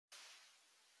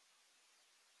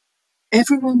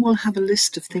Everyone will have a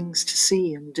list of things to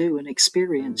see and do and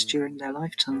experience during their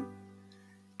lifetime.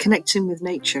 Connecting with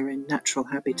nature in natural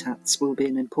habitats will be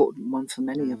an important one for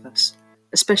many of us,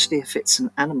 especially if it's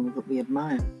an animal that we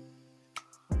admire.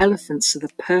 Elephants are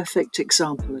the perfect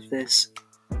example of this.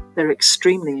 They're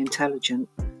extremely intelligent,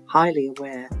 highly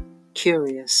aware,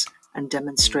 curious, and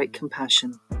demonstrate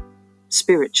compassion.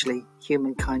 Spiritually,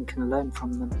 humankind can learn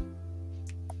from them.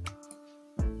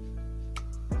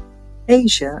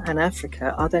 Asia and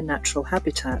Africa are their natural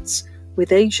habitats,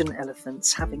 with Asian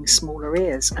elephants having smaller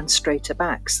ears and straighter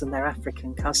backs than their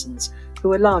African cousins,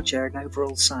 who are larger in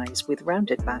overall size with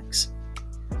rounded backs.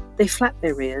 They flap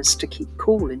their ears to keep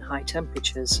cool in high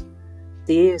temperatures.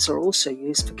 The ears are also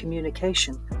used for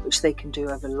communication, which they can do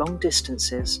over long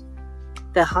distances.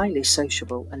 They're highly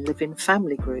sociable and live in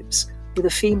family groups, with a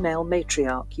female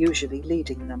matriarch usually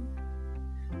leading them.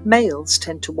 Males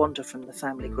tend to wander from the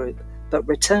family group, but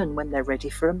return when they're ready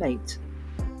for a mate.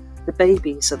 The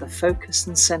babies are the focus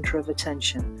and centre of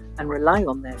attention and rely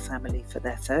on their family for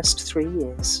their first 3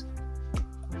 years.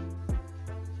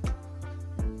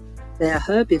 They are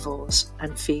herbivores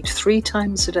and feed 3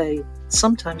 times a day,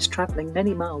 sometimes travelling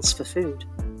many miles for food.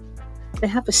 They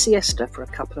have a siesta for a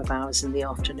couple of hours in the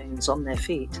afternoons on their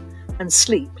feet and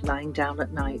sleep lying down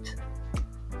at night.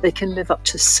 They can live up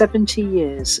to 70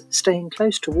 years, staying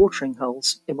close to watering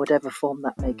holes, in whatever form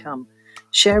that may come,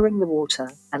 sharing the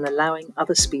water and allowing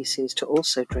other species to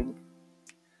also drink.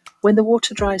 When the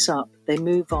water dries up, they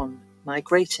move on,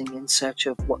 migrating in search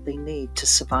of what they need to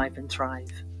survive and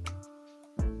thrive.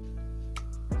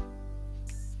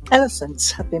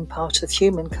 Elephants have been part of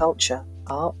human culture,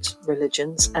 art,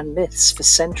 religions, and myths for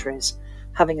centuries,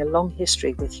 having a long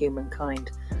history with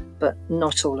humankind, but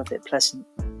not all of it pleasant.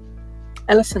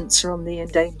 Elephants are on the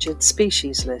endangered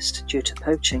species list due to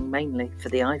poaching, mainly for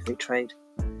the ivory trade.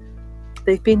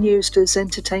 They've been used as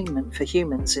entertainment for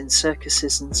humans in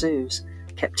circuses and zoos,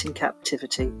 kept in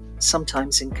captivity,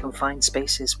 sometimes in confined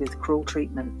spaces with cruel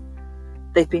treatment.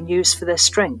 They've been used for their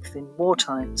strength in war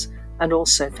times and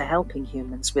also for helping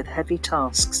humans with heavy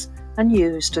tasks and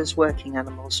used as working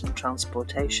animals and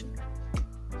transportation.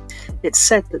 It's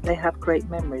said that they have great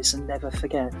memories and never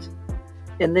forget.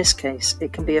 In this case,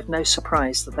 it can be of no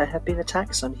surprise that there have been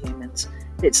attacks on humans.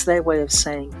 It's their way of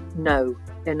saying, no,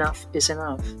 enough is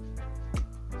enough.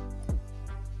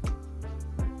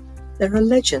 There are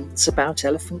legends about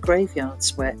elephant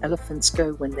graveyards where elephants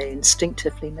go when they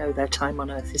instinctively know their time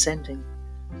on Earth is ending.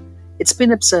 It's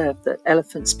been observed that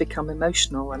elephants become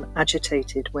emotional and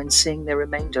agitated when seeing the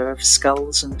remainder of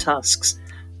skulls and tusks,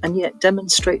 and yet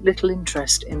demonstrate little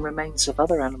interest in remains of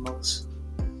other animals.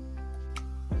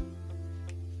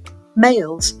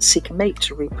 Males seek a mate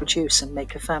to reproduce and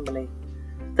make a family.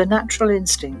 The natural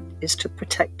instinct is to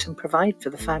protect and provide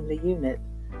for the family unit.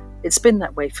 It's been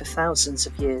that way for thousands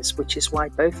of years, which is why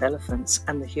both elephants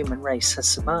and the human race has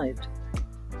survived.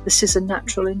 This is a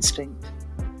natural instinct.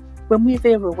 When we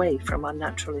veer away from our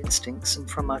natural instincts and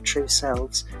from our true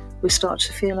selves, we start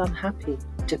to feel unhappy,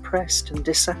 depressed, and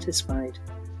dissatisfied.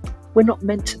 We're not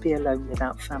meant to be alone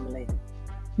without family.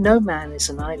 No man is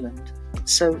an island,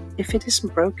 so if it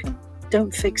isn't broken,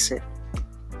 don't fix it.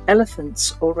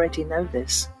 Elephants already know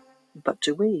this, but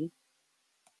do we?